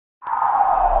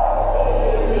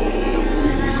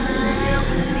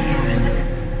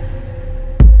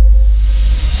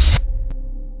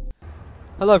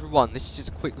Hello everyone, this is just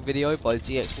a quick video by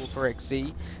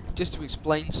zXW4RF3R4Xz just to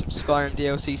explain some Skyrim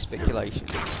DLC speculation.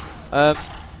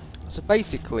 So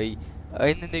basically,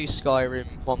 in the new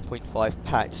Skyrim 1.5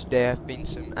 patch there have been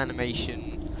some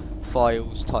animation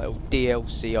files titled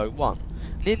DLC01,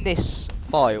 and in this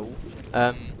file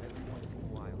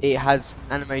it has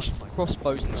animation for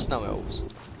crossbows and snow elves.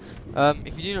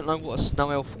 If you do not know what a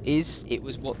snow elf is, it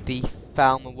was what the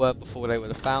Falmer were before they were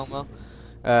the Falmer.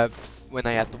 When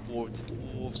they had the war with the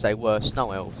dwarves, they were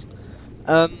snow elves.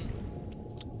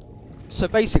 So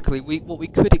basically, what we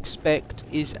could expect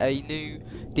is a new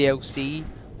DLC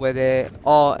where there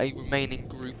are a remaining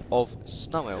group of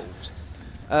snow elves,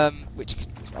 which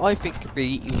I think could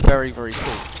be very, very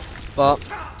cool. But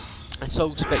it's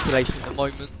all speculation at the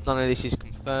moment. None of this is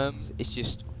confirmed. It's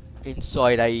just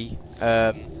inside a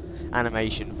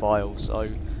animation file, so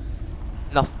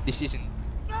this isn't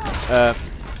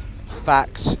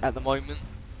facts at the moment,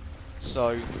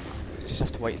 so just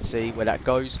have to wait and see where that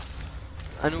goes.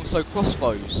 And also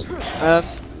crossbows.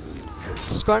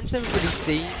 Skyrim's never really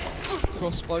seen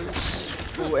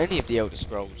crossbows or any of the Elder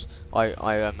Scrolls,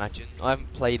 I imagine. I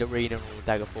haven't played Arena or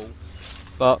Daggerfall,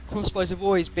 but crossbows have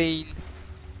always been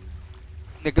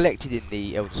neglected in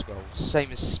the Elder Scrolls,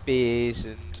 same as spears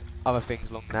and other things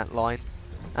along that line.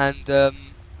 And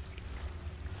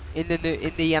in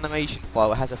the animation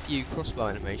file, it has a few crossbow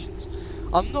animations.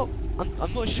 I'm not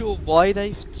sure why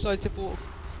they've decided to put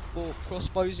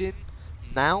crossbows in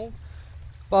now,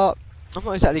 but I'm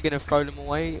not exactly going to throw them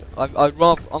away. I'm a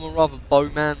rather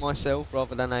bowman myself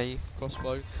rather than a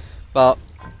crossbow, but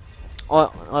I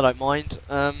don't mind.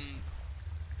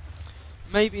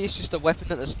 Maybe it's just a weapon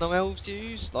that the snow elves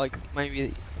use. Like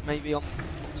maybe I'm not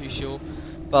too sure,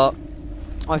 but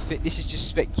I think this is just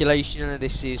speculation and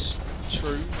this is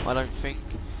true. I don't think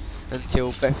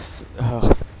until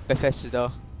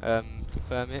Bethesda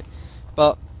confirm it.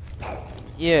 But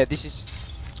yeah, this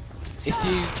is, if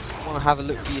you want to have a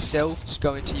look for yourself, just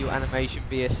go into your animation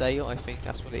BSA, I think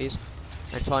that's what it is,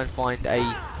 and try and find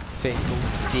a thing called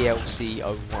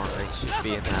DLC01. It should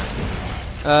be in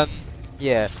that.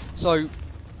 Yeah, so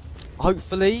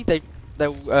hopefully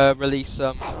they'll release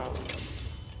some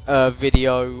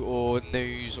video or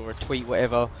news or a tweet,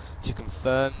 whatever, to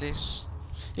confirm this.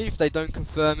 Even if they don't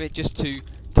confirm it, just to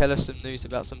tell us some news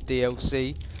about some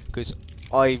DLC, because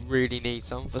I really need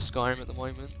some for Skyrim at the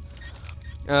moment.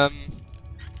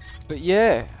 But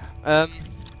yeah,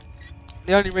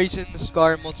 the only reason the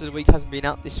Skyrim mods of the week hasn't been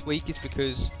out this week is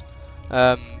because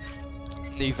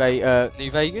New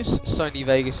Vegas, Sony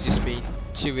Vegas has just been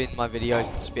chewing my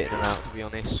videos and spitting them out, to be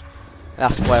honest.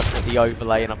 That's why I've got the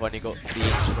overlay and I've only got the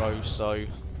intro, so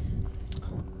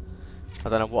I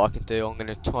don't know what I can do. I'm going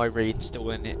to try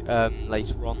reinstalling it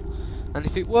later on, and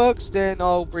if it works then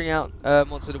I'll bring out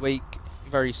mods of the week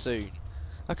very soon.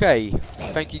 Okay,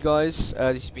 thank you guys,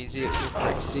 this has been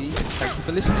zXW4RF3R4Xz, thank you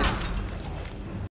for listening.